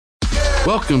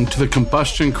Welcome to the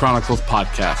Combustion Chronicles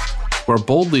podcast, where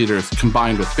bold leaders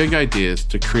combine with big ideas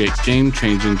to create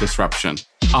game-changing disruption.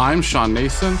 I'm Sean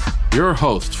Nason, your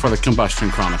host for the Combustion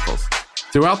Chronicles.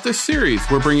 Throughout this series,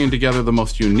 we're bringing together the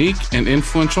most unique and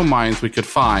influential minds we could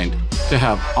find to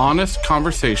have honest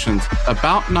conversations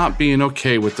about not being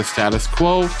okay with the status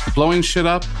quo, blowing shit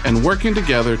up, and working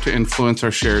together to influence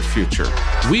our shared future.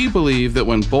 We believe that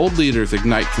when bold leaders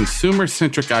ignite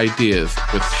consumer-centric ideas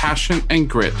with passion and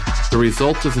grit, the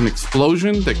result is an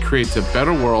explosion that creates a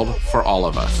better world for all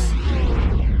of us.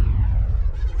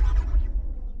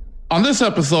 On this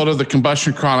episode of the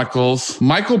Combustion Chronicles,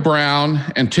 Michael Brown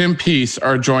and Tim Peace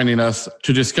are joining us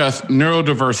to discuss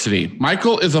neurodiversity.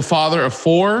 Michael is a father of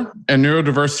four and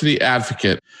neurodiversity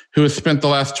advocate who has spent the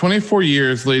last 24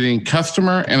 years leading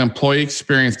customer and employee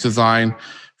experience design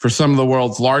for some of the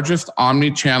world's largest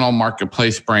omni-channel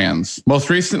marketplace brands. Most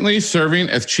recently, serving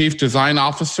as Chief Design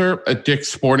Officer at Dick's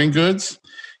Sporting Goods.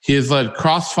 He has led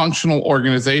cross-functional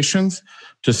organizations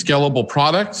to scalable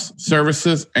products,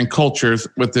 services, and cultures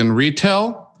within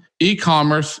retail,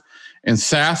 e-commerce, and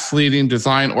SaaS leading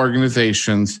design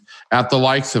organizations at the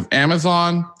likes of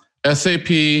Amazon, SAP,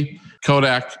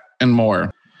 Kodak, and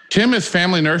more. Tim is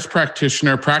family nurse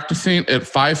practitioner practicing at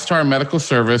 5-Star Medical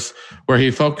Service, where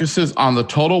he focuses on the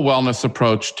total wellness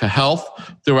approach to health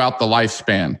throughout the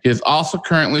lifespan. He is also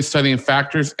currently studying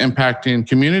factors impacting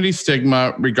community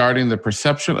stigma regarding the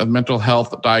perception of mental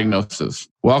health diagnosis.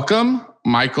 Welcome,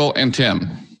 Michael and Tim.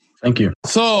 Thank you.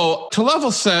 So to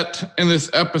level set in this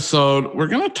episode, we're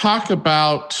going to talk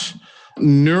about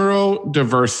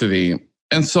neurodiversity.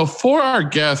 And so for our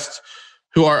guests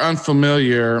who are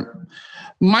unfamiliar,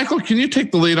 Michael, can you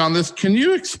take the lead on this? Can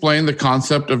you explain the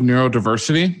concept of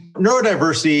neurodiversity?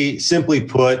 Neurodiversity, simply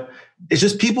put, is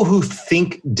just people who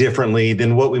think differently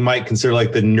than what we might consider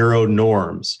like the neuro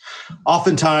norms.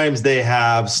 Oftentimes they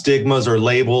have stigmas or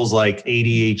labels like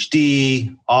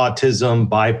ADHD, autism,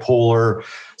 bipolar.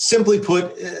 Simply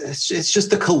put, it's just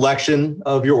the collection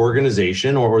of your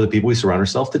organization or the people we surround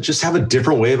ourselves that just have a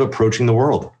different way of approaching the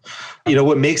world. You know,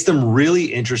 what makes them really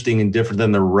interesting and different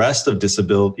than the rest of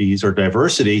disabilities or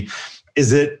diversity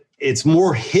is that it's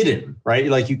more hidden, right?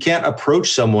 Like you can't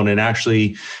approach someone and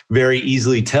actually very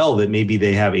easily tell that maybe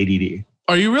they have ADD.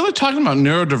 Are you really talking about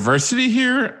neurodiversity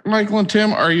here, Michael and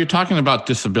Tim? Or are you talking about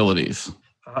disabilities?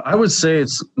 I would say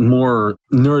it's more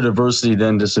neurodiversity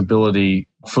than disability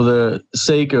for the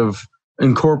sake of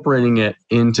incorporating it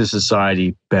into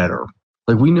society better.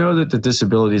 Like we know that the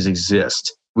disabilities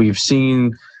exist. We've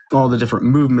seen all the different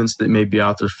movements that may be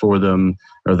out there for them,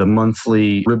 or the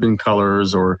monthly ribbon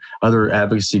colors or other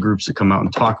advocacy groups that come out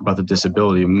and talk about the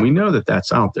disability. And we know that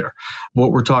that's out there.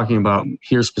 What we're talking about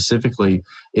here specifically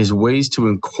is ways to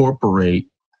incorporate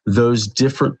those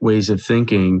different ways of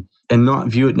thinking and not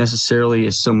view it necessarily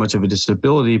as so much of a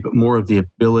disability, but more of the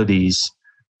abilities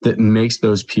that makes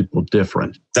those people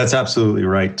different. That's absolutely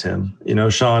right, Tim. You know,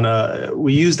 Sean,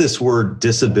 we use this word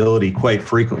disability quite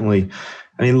frequently.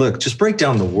 I mean, look, just break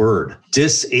down the word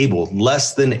disabled,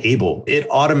 less than able. It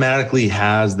automatically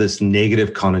has this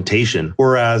negative connotation.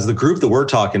 Whereas the group that we're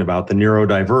talking about, the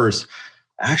neurodiverse,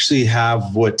 actually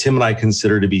have what Tim and I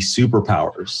consider to be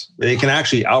superpowers. They can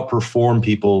actually outperform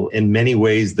people in many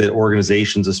ways that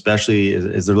organizations, especially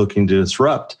as they're looking to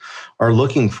disrupt, are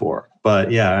looking for.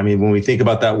 But yeah, I mean, when we think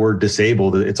about that word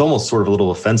disabled, it's almost sort of a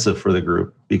little offensive for the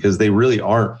group because they really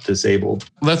aren't disabled.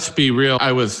 Let's be real.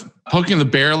 I was poking the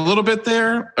bear a little bit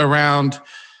there around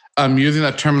using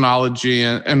that terminology.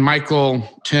 And Michael,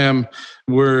 Tim,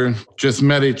 we're just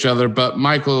met each other. But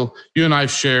Michael, you and I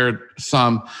shared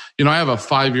some. You know, I have a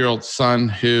 5-year-old son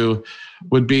who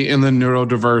would be in the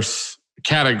neurodiverse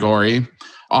category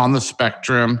on the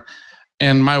spectrum.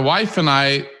 And my wife and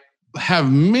I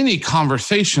have many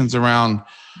conversations around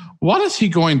what is he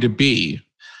going to be?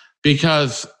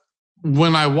 Because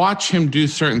when I watch him do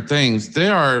certain things, they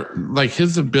are like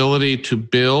his ability to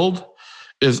build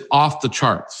is off the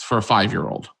charts for a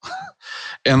 5-year-old.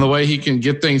 And the way he can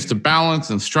get things to balance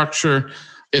and structure,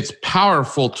 it's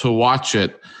powerful to watch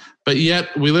it. But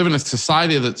yet we live in a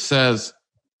society that says,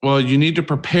 well, you need to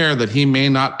prepare that he may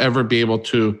not ever be able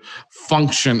to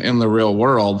function in the real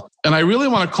world. And I really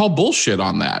want to call bullshit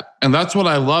on that. And that's what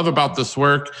I love about this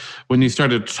work when you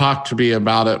started to talk to me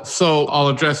about it. So I'll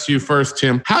address you first,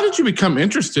 Tim. How did you become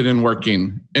interested in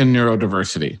working in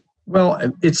neurodiversity? Well,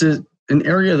 it's an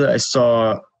area that I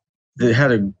saw that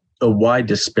had a wide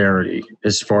disparity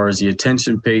as far as the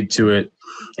attention paid to it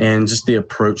and just the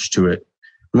approach to it.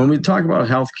 When we talk about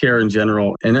healthcare in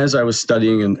general, and as I was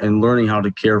studying and learning how to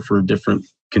care for different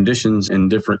conditions in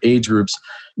different age groups,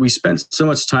 we spent so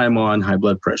much time on high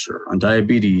blood pressure, on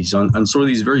diabetes, on sort of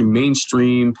these very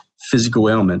mainstream physical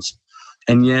ailments.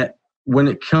 And yet, when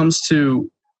it comes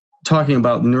to talking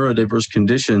about neurodiverse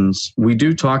conditions, we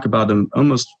do talk about them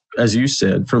almost, as you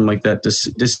said, from like that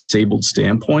disabled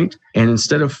standpoint. And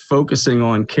instead of focusing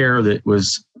on care that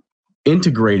was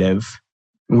integrative,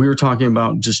 we were talking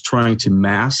about just trying to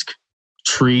mask,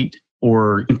 treat,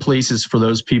 or in places for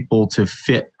those people to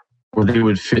fit, or they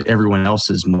would fit everyone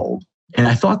else's mold. And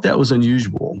I thought that was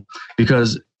unusual,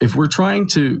 because if we're trying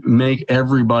to make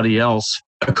everybody else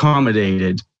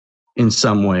accommodated in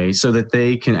some way so that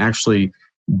they can actually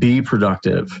be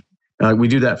productive, we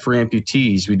do that for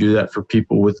amputees, we do that for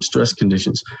people with stress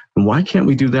conditions. And why can't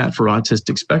we do that for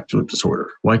autistic spectrum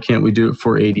disorder? Why can't we do it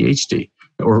for ADHD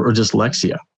or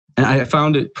dyslexia? And I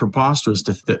found it preposterous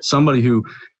that somebody who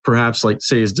perhaps, like,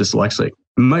 say, is dyslexic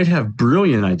might have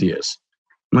brilliant ideas,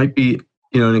 might be,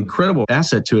 an incredible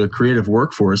asset to a creative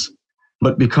workforce,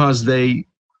 but because they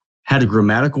had a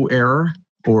grammatical error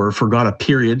or forgot a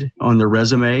period on their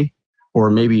resume or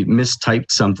maybe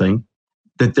mistyped something,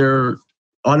 that they're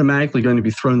automatically going to be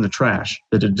thrown in the trash,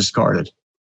 that they're discarded.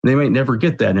 They might never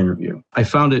get that interview. I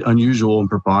found it unusual and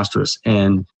preposterous.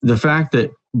 And the fact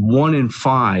that 1 in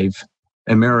 5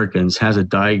 Americans has a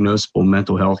diagnosable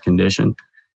mental health condition,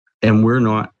 and we're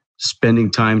not spending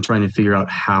time trying to figure out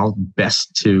how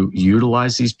best to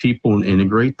utilize these people and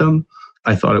integrate them,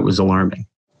 I thought it was alarming.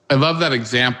 I love that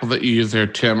example that you used there,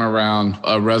 Tim, around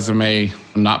a resume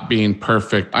not being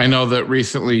perfect. I know that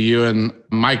recently you and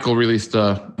Michael released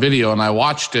a video and I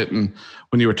watched it. And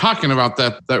when you were talking about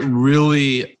that, that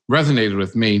really resonated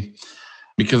with me,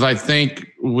 because I think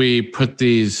we put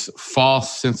these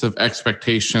false sense of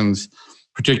expectations,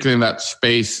 particularly in that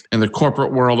space in the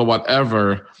corporate world or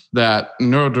whatever, that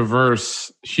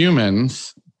neurodiverse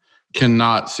humans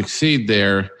cannot succeed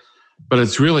there. But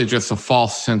it's really just a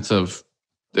false sense of,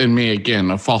 in me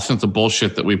again, a false sense of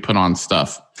bullshit that we put on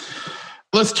stuff.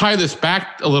 Let's tie this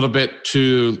back a little bit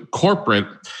to corporate.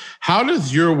 How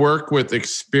does your work with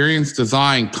experience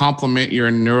design complement your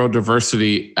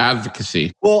neurodiversity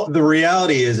advocacy? Well, the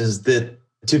reality is that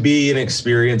to be an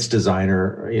experienced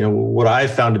designer, what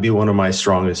I've found to be one of my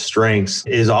strongest strengths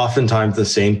is oftentimes the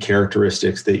same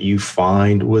characteristics that you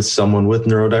find with someone with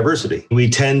neurodiversity.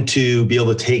 We tend to be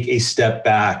able to take a step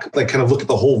back, like kind of look at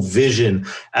the whole vision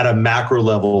at a macro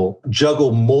level,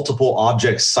 juggle multiple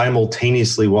objects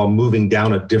simultaneously while moving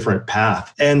down a different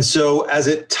path. And so as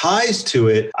it ties to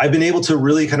it, I've been able to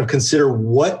really kind of consider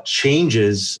what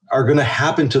changes are going to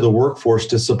happen to the workforce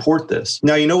to support this.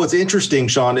 Now, what's interesting,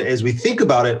 Sean, as we think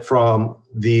about it from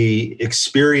the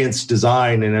experience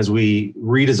design and as we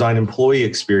redesign employee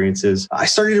experiences, I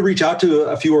started to reach out to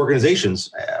a few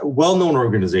organizations, well-known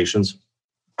organizations,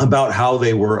 about how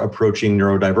they were approaching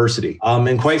neurodiversity.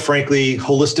 And quite frankly,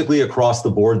 holistically across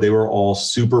the board, they were all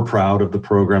super proud of the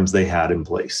programs they had in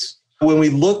place.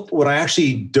 When I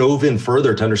actually dove in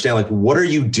further to understand, what are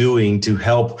you doing to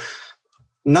help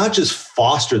not just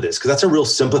foster this, because that's a real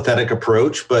sympathetic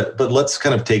approach, but let's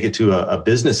kind of take it to a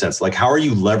business sense. How are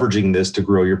you leveraging this to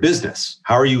grow your business?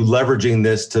 How are you leveraging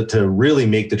this to really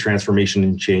make the transformation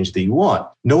and change that you want?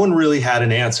 No one really had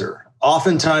an answer.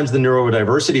 Oftentimes, the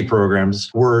neurodiversity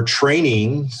programs were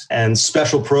trainings and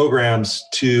special programs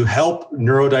to help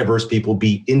neurodiverse people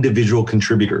be individual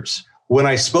contributors. When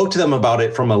I spoke to them about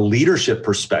it from a leadership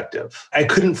perspective, I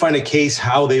couldn't find a case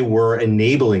how they were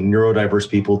enabling neurodiverse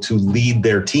people to lead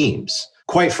their teams.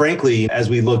 Quite frankly, as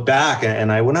we look back,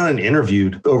 and I went out and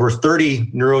interviewed over 30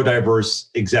 neurodiverse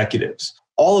executives,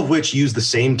 all of which use the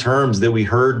same terms that we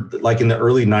heard in the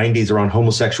early 90s around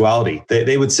homosexuality.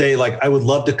 They would say, I would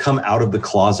love to come out of the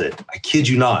closet. I kid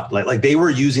you not. They were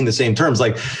using the same terms.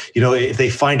 If they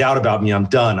find out about me, I'm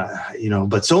done.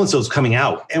 But so-and-so's coming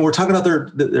out. And we're talking about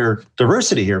their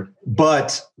diversity here.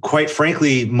 But quite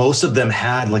frankly, most of them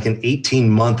had an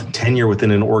 18-month tenure within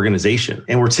an organization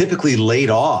and were typically laid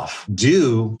off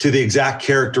due to the exact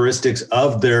characteristics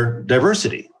of their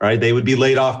diversity, right? They would be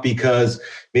laid off because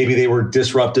maybe they were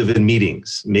disruptive in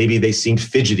meetings. Maybe they seemed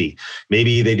fidgety.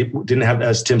 Maybe they didn't have,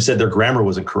 as Tim said, their grammar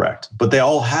wasn't correct. But they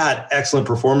all had excellent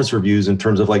performance reviews in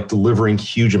terms of delivering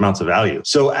huge amounts of value.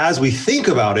 So as we think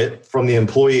about it from the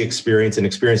employee experience and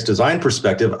experience design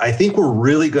perspective, I think we're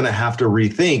really going to have to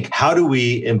rethink, how do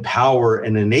we empower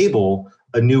and enable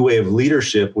a new way of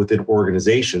leadership within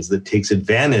organizations that takes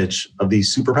advantage of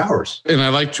these superpowers. And I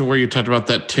liked where you talked about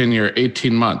that tenure,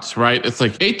 18 months, right? It's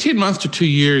 18 months to 2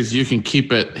 years, you can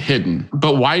keep it hidden.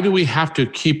 But why do we have to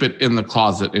keep it in the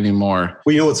closet anymore?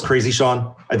 Well, what's crazy,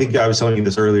 Sean? I think I was telling you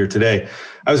this earlier today.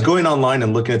 I was going online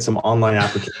and looking at some online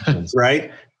applications,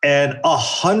 right? And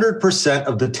 100%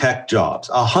 of the tech jobs,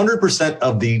 100%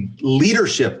 of the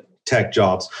leadership tech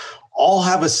jobs all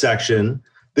have a section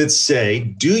that say,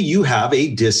 do you have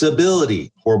a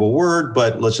disability? Horrible word,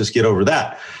 but let's just get over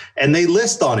that. And they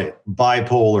list on it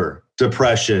bipolar,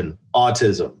 depression,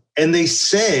 autism. And they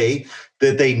say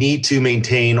that they need to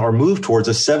maintain or move towards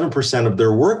a 7% of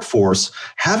their workforce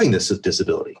having this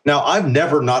disability. Now, I've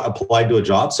never not applied to a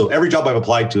job. So every job I've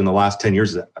applied to in the last 10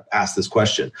 years, I've asked this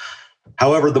question.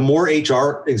 However, the more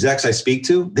HR execs I speak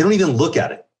to, they don't even look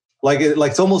at it. Like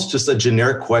it's almost just a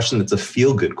generic question that's a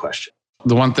feel-good question.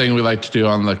 The one thing we like to do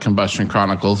on the Combustion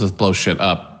Chronicles is blow shit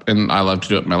up. And I love to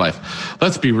do it in my life.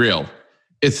 Let's be real.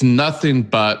 It's nothing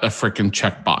but a freaking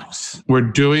checkbox. We're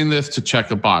doing this to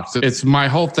check a box. It's my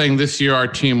whole thing. This year, our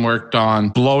team worked on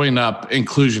blowing up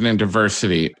inclusion and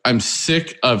diversity. I'm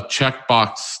sick of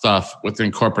checkbox stuff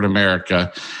within corporate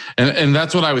America. And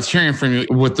that's what I was hearing from you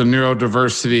with the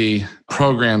neurodiversity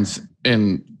programs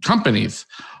in companies.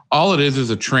 All it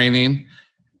is a training.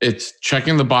 It's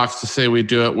checking the box to say we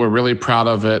do it. We're really proud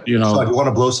of it. So if you want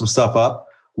to blow some stuff up,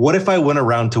 what if I went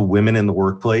around to women in the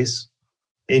workplace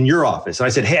in your office and I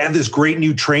said, hey, I have this great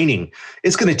new training.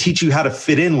 It's going to teach you how to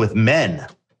fit in with men.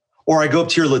 Or I go up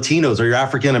to your Latinos or your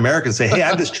African Americans and say, hey, I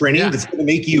have this training that's going to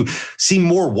make you seem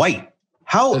more white.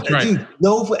 How? That's right. Dude,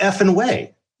 no effing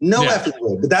way. No effing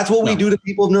way. But that's what we do to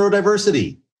people with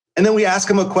neurodiversity. And then we ask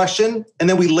them a question and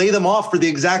then we lay them off for the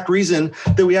exact reason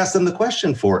that we asked them the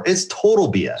question for. It's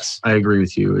total BS. I agree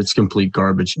with you. It's complete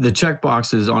garbage. The check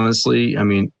boxes, honestly,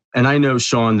 and I know,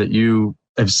 Sean, that you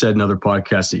have said in other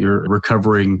podcasts that you're a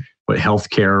recovering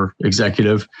healthcare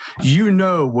executive. You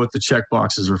know what the check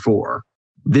boxes are for.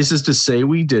 This is to say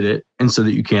we did it and so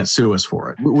that you can't sue us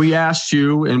for it. We asked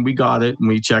you and we got it and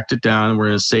we checked it down. And we're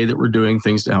going to say that we're doing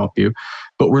things to help you,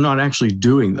 but we're not actually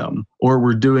doing them, or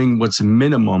we're doing what's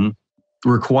minimum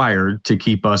required to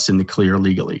keep us in the clear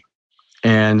legally.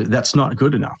 And that's not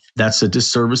good enough. That's a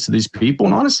disservice to these people.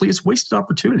 And honestly, it's wasted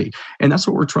opportunity. And that's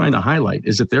what we're trying to highlight,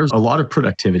 is that there's a lot of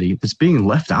productivity that's being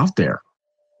left out there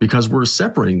because we're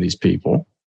separating these people,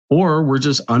 or we're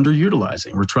just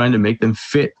underutilizing. We're trying to make them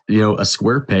fit, a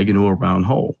square peg into a round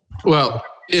hole. Well,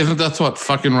 isn't that what's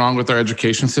fucking wrong with our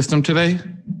education system today?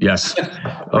 Yes.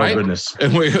 Right? Oh, goodness.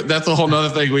 And that's a whole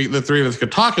nother thing the three of us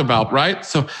could talk about, right?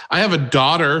 So I have a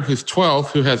daughter who's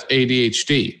 12 who has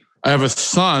ADHD. I have a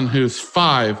son who's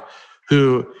 5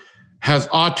 who has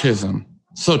autism.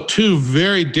 So 2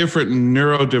 very different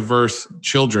neurodiverse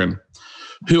children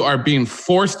who are being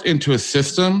forced into a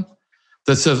system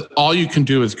that says all you can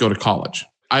do is go to college.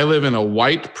 I live in a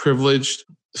white, privileged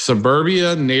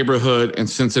suburbia neighborhood in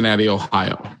Cincinnati,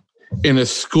 Ohio, in a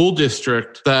school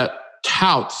district that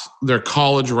touts their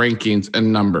college rankings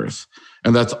and numbers.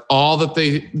 And that's all that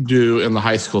they do in the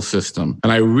high school system.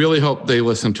 And I really hope they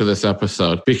listen to this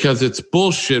episode, because it's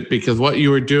bullshit. Because what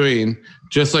you were doing,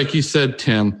 just like you said,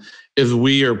 Tim, is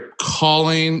we are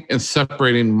calling and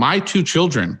separating my 2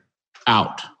 children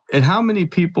out. And how many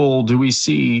people do we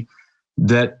see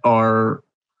that are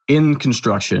in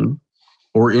construction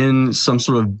or in some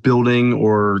sort of building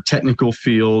or technical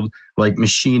field like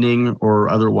machining or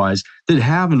otherwise that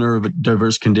have a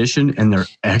neurodiverse condition and they're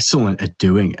excellent at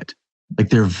doing it? Like,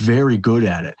 they're very good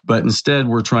at it. But instead,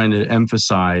 we're trying to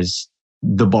emphasize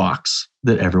the box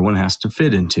that everyone has to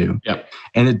fit into. Yep.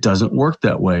 And it doesn't work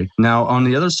that way. Now, on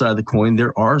the other side of the coin,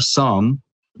 there are some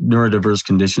neurodiverse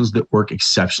conditions that work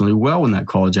exceptionally well in that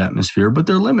college atmosphere, but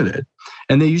they're limited.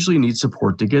 And they usually need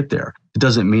support to get there. It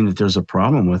doesn't mean that there's a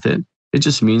problem with it. It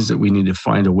just means that we need to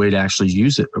find a way to actually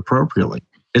use it appropriately.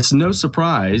 It's no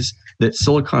surprise that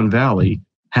Silicon Valley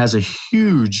has a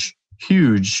huge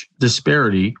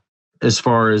disparity as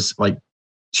far as like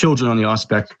children on the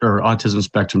autism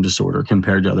spectrum disorder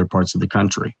compared to other parts of the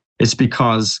country. It's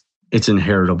because it's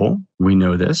inheritable. We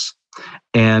know this.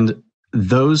 And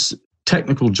those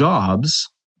technical jobs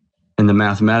and the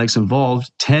mathematics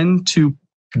involved tend to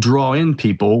draw in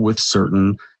people with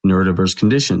certain neurodiverse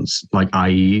conditions, like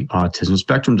i.e. autism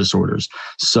spectrum disorders.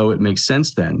 So it makes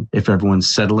sense then, if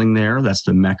everyone's settling there, that's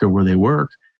the mecca where they work,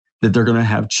 that they're going to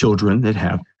have children that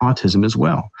have autism as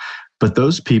well. But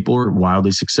those people are wildly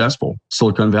successful.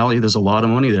 Silicon Valley, there's a lot of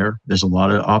money there. There's a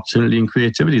lot of opportunity and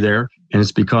creativity there. And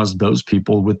it's because those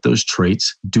people with those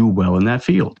traits do well in that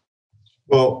field.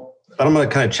 Well, I'm going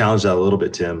to kind of challenge that a little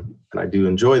bit, Tim. And I do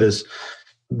enjoy this.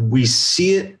 We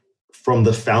see it from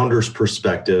the founder's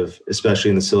perspective,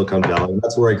 especially in the Silicon Valley. And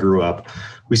that's where I grew up.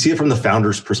 We see it from the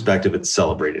founder's perspective. It's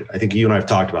celebrated. I think you and I have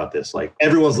talked about this. Like,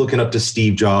 everyone's looking up to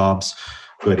Steve Jobs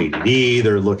who had ADD.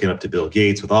 They're looking up to Bill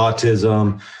Gates with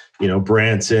autism.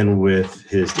 Branson with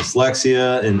his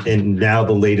dyslexia, and now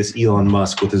the latest Elon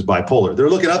Musk with his bipolar. They're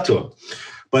looking up to him.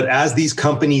 But as these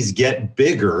companies get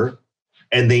bigger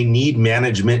and they need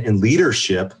management and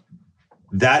leadership,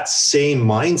 that same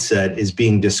mindset is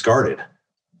being discarded.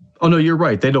 Oh, no, you're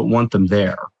right. They don't want them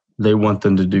there. They want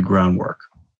them to do groundwork.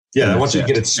 Yeah, I want you to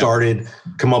get it started,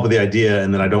 come up with the idea,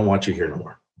 and then I don't want you here no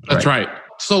more. That's right.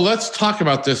 So let's talk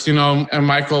about this, and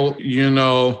Michael,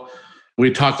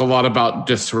 we talk a lot about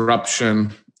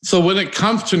disruption. So when it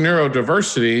comes to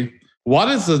neurodiversity, what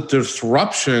is the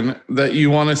disruption that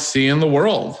you want to see in the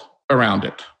world around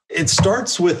it? It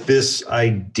starts with this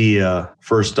idea,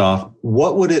 first off,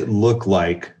 what would it look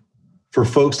like for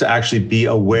folks to actually be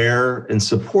aware and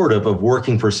supportive of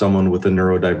working for someone with a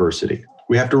neurodiversity?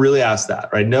 We have to really ask that,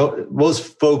 right? No,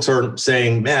 most folks are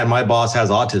saying, man, my boss has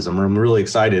autism, or I'm really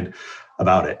excited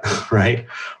about it, right?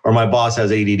 Or my boss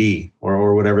has ADD,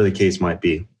 or whatever the case might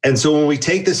be. And so when we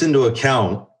take this into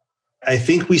account, I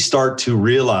think we start to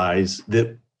realize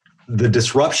that the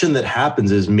disruption that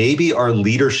happens is maybe our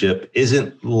leadership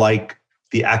isn't like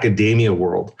the academia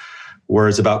world, where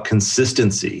it's about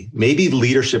consistency. Maybe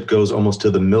leadership goes almost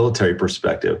to the military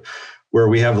perspective, where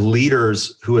we have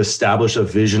leaders who establish a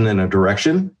vision and a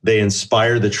direction. They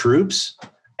inspire the troops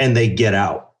and they get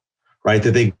out, right?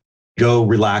 That they go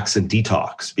relax and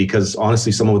detox, because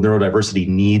honestly, someone with neurodiversity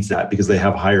needs that, because they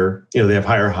have higher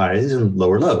highs and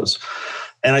lower lows.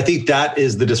 And I think that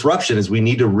is the disruption, is we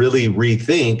need to really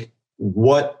rethink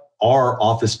what are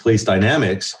office place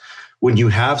dynamics when you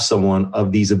have someone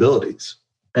of these abilities.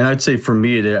 And I'd say for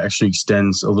me, it actually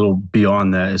extends a little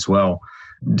beyond that as well.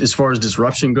 As far as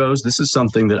disruption goes, this is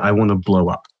something that I want to blow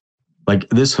up. Like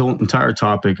this whole entire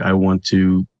topic, I want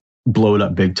to blow it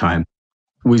up big time.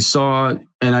 We saw,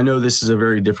 and I know this is a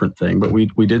very different thing, but we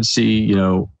did see,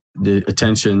 the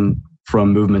attention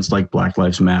from movements like Black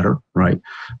Lives Matter, right?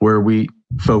 Where we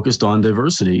focused on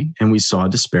diversity and we saw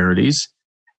disparities,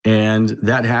 and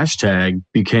that hashtag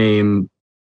became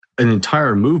an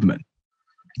entire movement.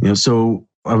 So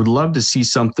I would love to see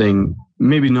something,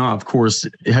 maybe not, of course,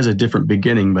 it has a different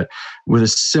beginning, but with a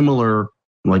similar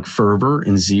like fervor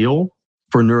and zeal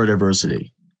for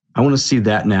neurodiversity. I want to see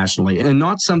that nationally, and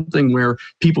not something where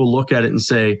people look at it and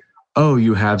say, oh,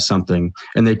 you have something,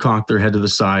 and they cock their head to the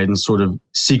side and sort of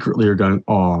secretly are going,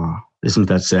 oh, isn't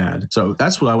that sad? So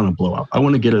that's what I want to blow up. I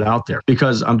want to get it out there,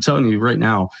 because I'm telling you right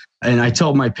now, and I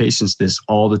tell my patients this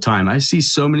all the time. I see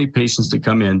so many patients that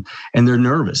come in and they're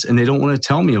nervous and they don't want to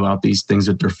tell me about these things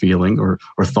that they're feeling, or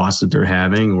thoughts that they're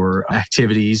having, or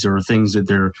activities or things that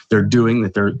they're doing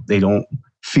that they don't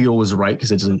feel is right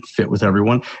because it doesn't fit with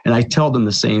everyone. And I tell them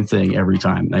the same thing every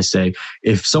time. I say,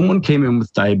 if someone came in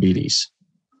with diabetes,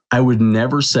 I would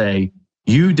never say,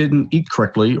 you didn't eat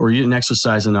correctly or you didn't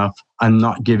exercise enough, I'm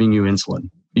not giving you insulin.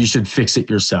 You should fix it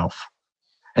yourself.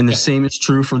 And the same is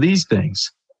true for these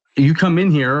things. You come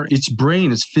in here, it's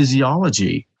brain, it's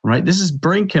physiology, right? This is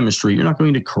brain chemistry. You're not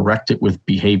going to correct it with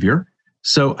behavior.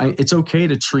 So it's okay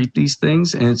to treat these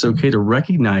things, and it's okay to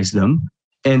recognize them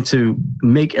and to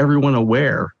make everyone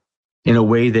aware in a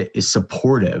way that is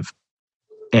supportive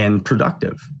and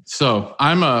productive. So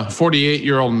I'm a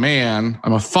 48-year-old man.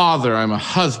 I'm a father. I'm a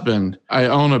husband. I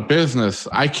own a business.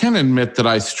 I can admit that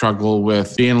I struggle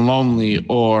with being lonely,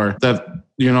 or that,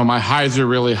 my highs are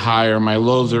really high or my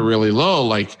lows are really low.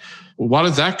 Like, what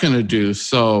is that going to do?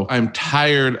 So I'm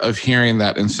tired of hearing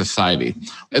that in society.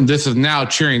 And this is now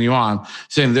cheering you on,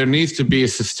 saying there needs to be a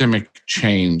systemic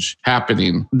change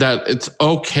happening, that it's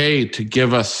okay to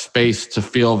give us space to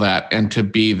feel that and to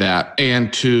be that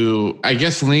and to, I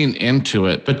guess, lean into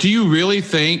it. But do you really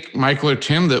think, Michael or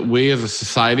Tim, that we as a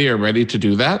society are ready to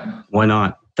do that? Why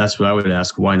not? That's what I would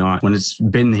ask. Why not? When it's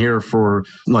been here for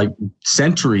like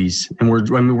centuries, and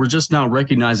we're just now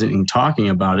recognizing and talking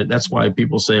about it. That's why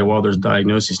people say, well, there's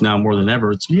diagnoses now more than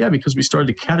ever. It's because we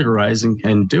started to categorize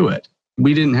and do it.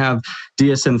 We didn't have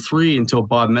DSM-3 until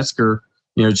Bob Metzger,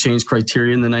 changed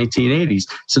criteria in the 1980s.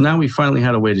 So now we finally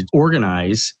had a way to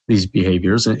organize these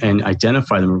behaviors and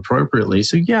identify them appropriately.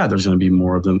 So there's going to be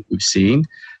more of them we've seen,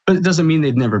 but it doesn't mean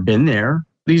they've never been there.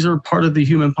 These are part of the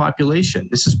human population.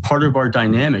 This is part of our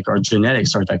dynamic, our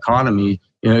genetics, our dichotomy,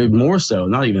 more so,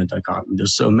 not even a dichotomy.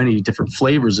 There's so many different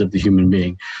flavors of the human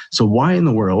being. So why in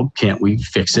the world can't we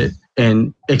fix it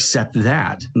and accept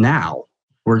that now?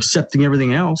 We're accepting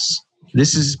everything else.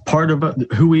 This is part of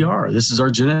who we are. This is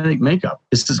our genetic makeup.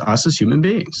 This is us as human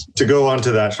beings. To go on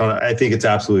to that, Sean, I think it's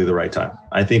absolutely the right time.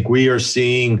 I think we are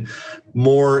seeing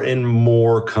more and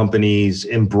more companies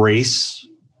embrace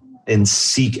and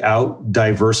seek out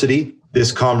diversity.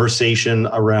 This conversation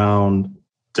around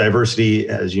diversity,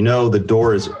 as you know, the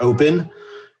door is open.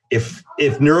 If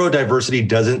neurodiversity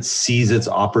doesn't seize its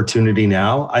opportunity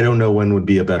now, I don't know when would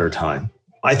be a better time.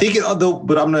 I think,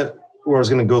 where I was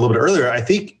going to go a little bit earlier, I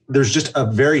think there's just a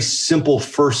very simple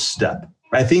first step.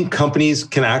 I think companies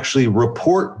can actually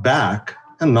report back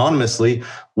anonymously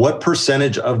what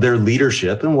percentage of their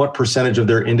leadership and what percentage of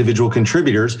their individual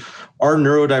contributors are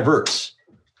neurodiverse.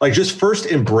 Like, just first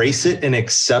embrace it and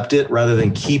accept it rather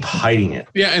than keep hiding it.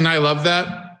 Yeah, and I love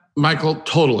that, Michael,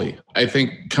 totally. I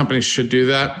think companies should do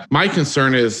that. My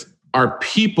concern is, are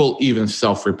people even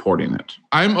self-reporting it?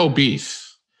 I'm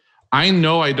obese. I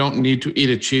know I don't need to eat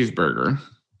a cheeseburger.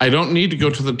 I don't need to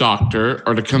go to the doctor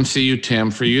or to come see you,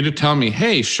 Tim, for you to tell me,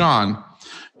 hey, Sean,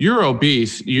 you're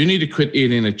obese. You need to quit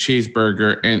eating a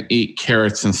cheeseburger and eat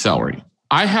carrots and celery.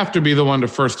 I have to be the one to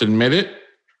first admit it,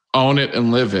 own it,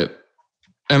 and live it.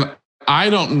 And I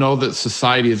don't know that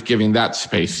society is giving that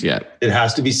space yet. It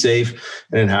has to be safe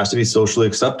and it has to be socially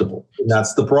acceptable. And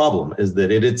that's the problem, is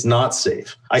that it's not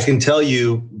safe. I can tell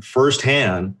you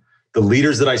firsthand, the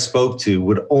leaders that I spoke to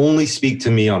would only speak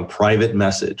to me on private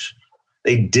message.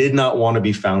 They did not want to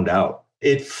be found out.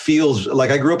 It feels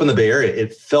like, I grew up in the Bay Area.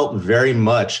 It felt very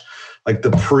much like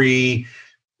the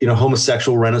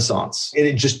homosexual renaissance.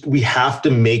 And we have to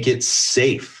make it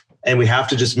safe. And we have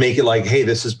to just make it like, hey,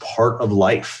 this is part of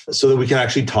life, so that we can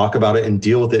actually talk about it and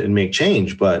deal with it and make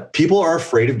change. But people are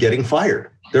afraid of getting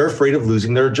fired. They're afraid of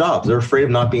losing their jobs. They're afraid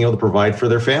of not being able to provide for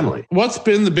their family. What's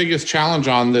been the biggest challenge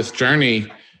on this journey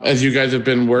as you guys have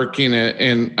been working it?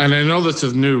 And I know this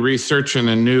is new research and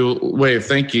a new way of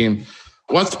thinking.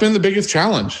 What's been the biggest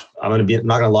challenge? Not going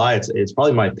to lie, it's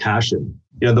probably my passion.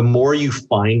 The more you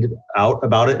find out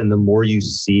about it and the more you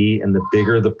see and the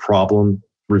bigger the problem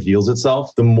reveals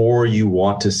itself, the more you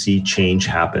want to see change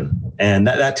happen. And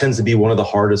that tends to be one of the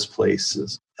hardest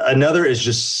places. Another is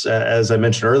just, as I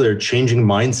mentioned earlier, changing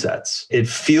mindsets. It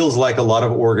feels like a lot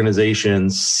of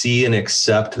organizations see and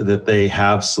accept that they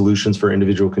have solutions for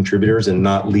individual contributors and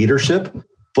not leadership,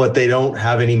 but they don't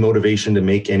have any motivation to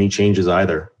make any changes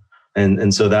either.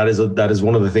 And so that is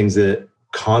one of the things that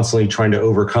constantly trying to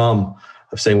overcome,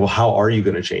 of saying, well, how are you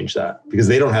going to change that? Because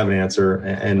they don't have an answer,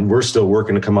 and we're still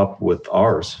working to come up with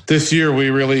ours. This year, we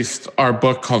released our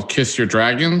book called Kiss Your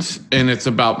Dragons, and it's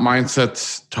about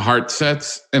mindsets to heart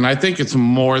sets. And I think it's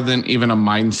more than even a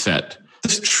mindset.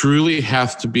 This truly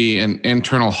has to be an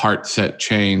internal heart set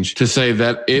change to say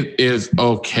that it is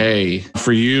okay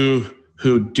for you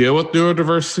who deal with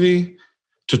neurodiversity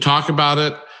to talk about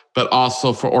it, but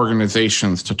also for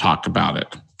organizations to talk about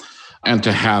it and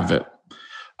to have it.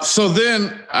 So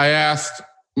then I asked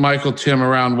Michael, Tim,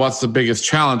 around what's the biggest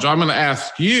challenge. I'm going to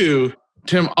ask you,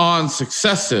 Tim, on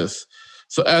successes.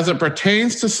 So as it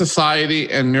pertains to society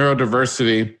and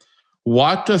neurodiversity,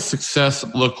 what does success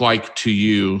look like to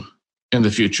you in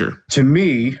the future? To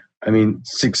me,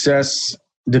 success,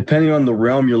 depending on the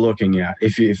realm you're looking at,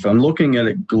 if I'm looking at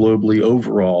it globally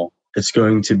overall, it's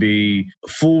going to be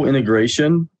full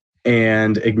integration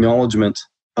and acknowledgement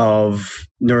of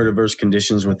neurodiverse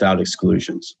conditions without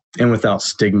exclusions and without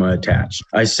stigma attached.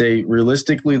 I say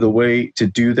realistically, the way to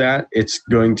do that, it's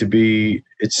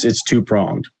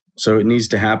two-pronged. So it needs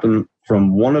to happen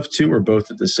from one of two or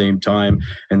both at the same time,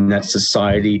 and that's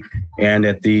society and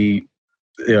at the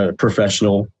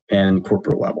professional and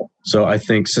corporate level. So I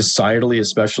think societally,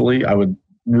 especially, I would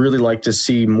really like to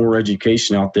see more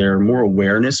education out there, more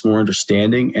awareness, more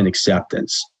understanding, and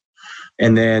acceptance.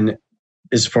 And then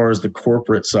as far as the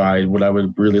corporate side, what I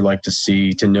would really like to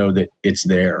see, to know that it's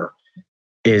there,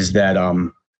 is that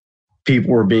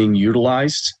people are being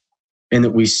utilized, and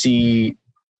that we see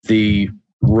the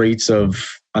rates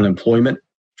of unemployment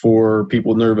for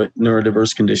people with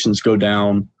neurodiverse conditions go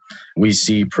down. We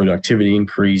see productivity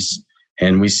increase,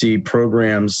 and we see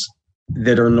programs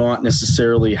that are not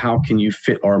necessarily how can you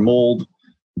fit our mold,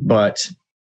 but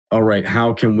all right,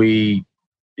 how can we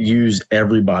use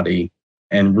everybody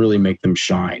and really make them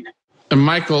shine? And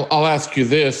Michael, I'll ask you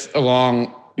this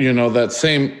along, that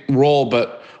same role,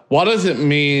 but what does it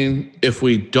mean if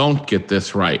we don't get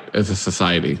this right as a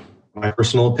society? My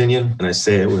personal opinion, and I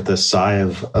say it with a sigh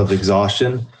of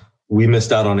exhaustion, we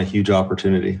missed out on a huge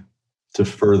opportunity to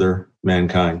further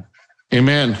mankind.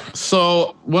 Amen.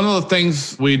 So one of the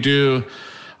things we do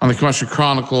on the Commercial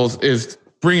Chronicles is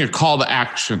bring a call to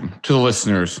action to the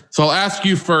listeners. So I'll ask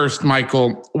you first,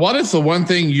 Michael, what is the one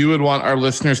thing you would want our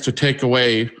listeners to take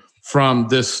away from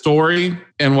this story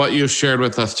and what you've shared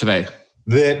with us today?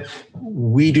 That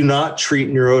we do not treat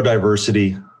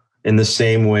neurodiversity in the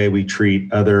same way we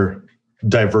treat other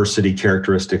diversity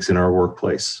characteristics in our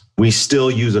workplace. We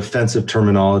still use offensive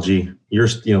terminology.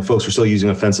 Folks are still using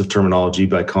offensive terminology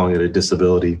by calling it a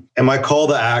disability. And my call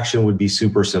to action would be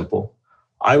super simple.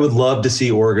 I would love to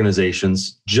see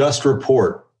organizations just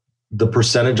report the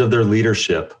percentage of their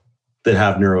leadership that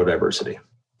have neurodiversity.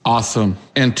 Awesome.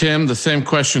 And Tim, the same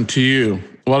question to you.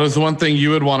 What is the one thing you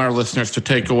would want our listeners to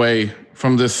take away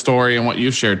from this story and what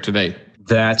you shared today?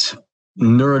 That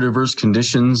neurodiverse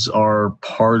conditions are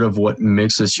part of what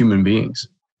makes us human beings.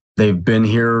 They've been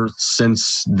here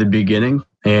since the beginning,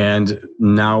 and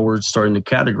now we're starting to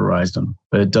categorize them,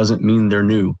 but it doesn't mean they're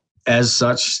new. As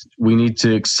such, we need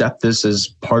to accept this as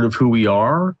part of who we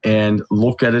are and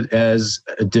look at it as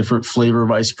a different flavor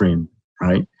of ice cream,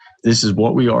 right? This is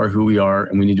what we are, who we are,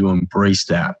 and we need to embrace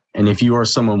that. And if you are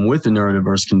someone with a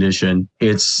neurodiverse condition,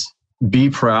 it's be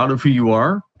proud of who you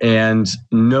are and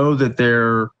know that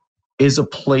there is a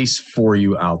place for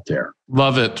you out there.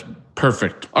 Love it.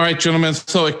 Perfect. All right, gentlemen.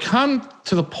 So it comes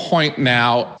to the point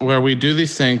now where we do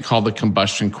this thing called the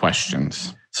combustion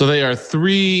questions. So they are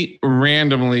 3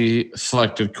 randomly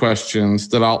selected questions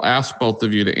that I'll ask both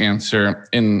of you to answer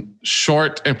in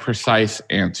short and precise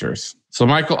answers. So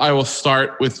Michael, I will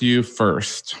start with you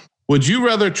first. Would you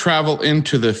rather travel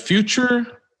into the future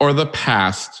or the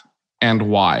past, and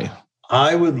why?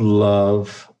 I would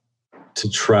love to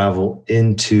travel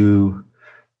into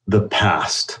the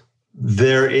past.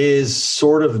 There is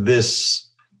sort of this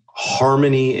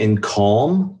harmony and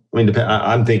calm. I mean,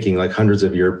 I'm thinking like hundreds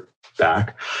of years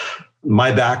back.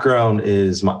 My background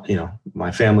is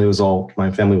my family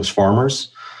was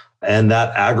farmers, and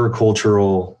that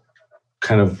agricultural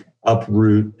kind of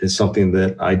uproot is something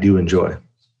that I do enjoy.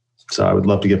 So I would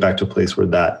love to get back to a place where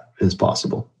that is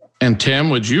possible. And Tim,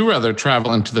 would you rather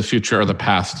travel into the future or the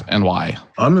past, and why?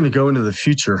 I'm going to go into the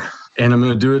future, and I'm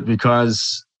going to do it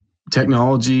because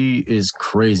technology is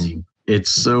crazy.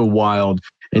 It's so wild.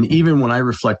 And even when I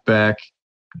reflect back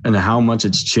on how much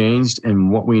it's changed and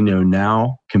what we know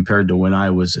now compared to when I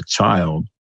was a child,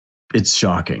 it's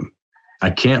shocking. I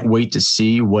can't wait to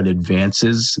see what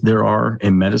advances there are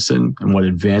in medicine and what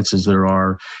advances there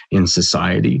are in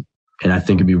society. And I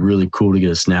think it'd be really cool to get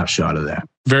a snapshot of that.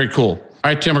 Very cool. All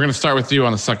right, Tim, we're going to start with you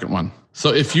on the second one.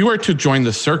 So if you were to join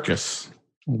the circus,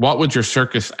 what would your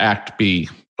circus act be?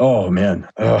 Oh, man.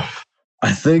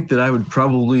 I think that I would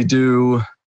probably do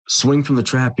swing from the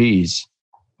trapeze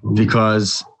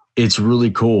because it's really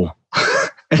cool.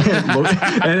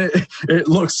 It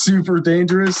looks super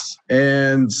dangerous.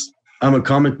 And I'm a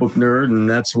comic book nerd, and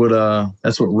that's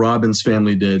what Robin's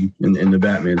family did in the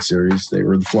Batman series. They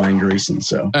were the Flying Graysons.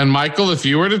 So. And Michael, if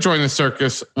you were to join the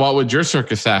circus, what would your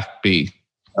circus act be?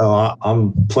 Oh,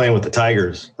 I'm playing with the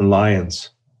tigers and lions.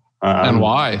 And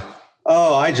why?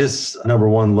 Oh, I just, number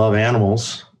 1, love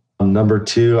animals. Number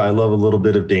 2, I love a little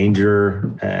bit of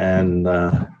danger and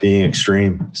being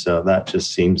extreme. So that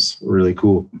just seems really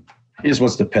cool. He just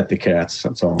wants to pet the cats.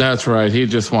 That's all. That's right. He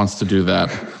just wants to do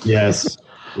that. Yes.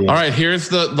 All right. Here's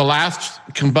the last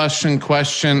combustion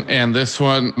question. And this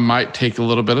one might take a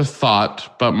little bit of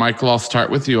thought. But Michael, I'll start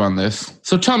with you on this.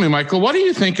 So tell me, Michael, what do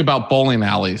you think about bowling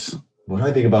alleys? What do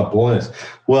I think about bowling alleys?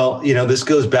 Well, this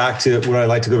goes back to when I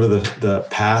like to go to the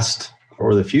past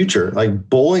or the future. Like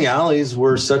bowling alleys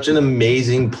were such an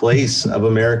amazing place of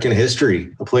American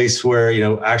history, a place where,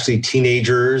 actually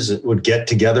teenagers would get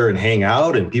together and hang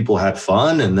out and people had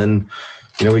fun. And then,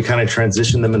 we kind of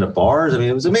transitioned them into bars. I mean,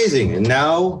 it was amazing. And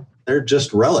now they're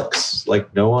just relics.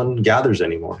 Like no one gathers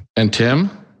anymore. And Tim,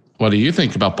 what do you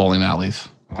think about bowling alleys?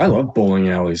 I love bowling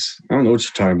alleys. I don't know what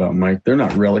you're talking about, Mike. They're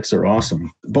not relics. They're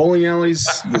awesome. Bowling alleys,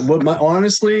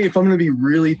 honestly, if I'm going to be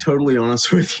really totally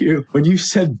honest with you, when you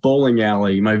said bowling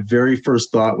alley, my very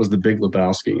first thought was the Big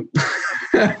Lebowski.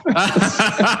 That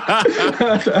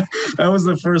was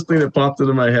the first thing that popped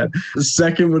into my head. The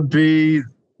second would be,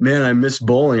 man, I miss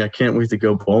bowling. I can't wait to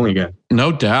go bowling again.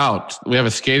 No doubt. We have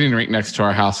a skating rink next to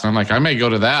our house. And I'm like, I may go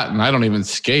to that. And I don't even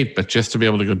skate, but just to be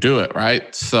able to go do it,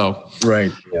 right? So,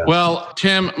 right. Yeah. Well,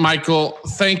 Tim, Michael,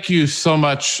 thank you so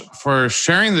much for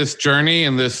sharing this journey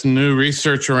and this new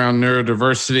research around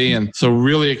neurodiversity. And so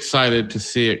really excited to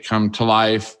see it come to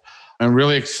life. I'm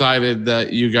really excited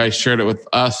that you guys shared it with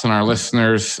us and our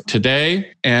listeners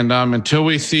today. And until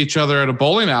we see each other at a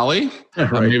bowling alley,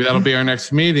 maybe that'll be our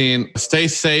next meeting. Stay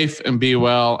safe and be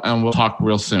well, and we'll talk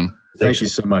real soon. Thank you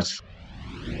so much.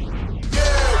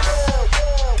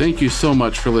 Thank you so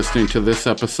much for listening to this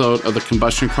episode of the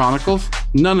Combustion Chronicles.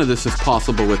 None of this is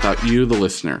possible without you, the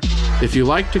listener. If you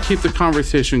like to keep the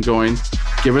conversation going,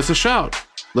 give us a shout.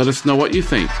 Let us know what you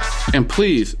think. And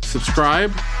please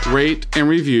subscribe, rate, and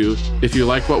review if you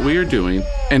like what we are doing.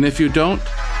 And if you don't,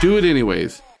 do it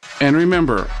anyways. And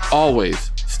remember, always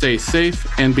stay safe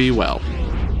and be well.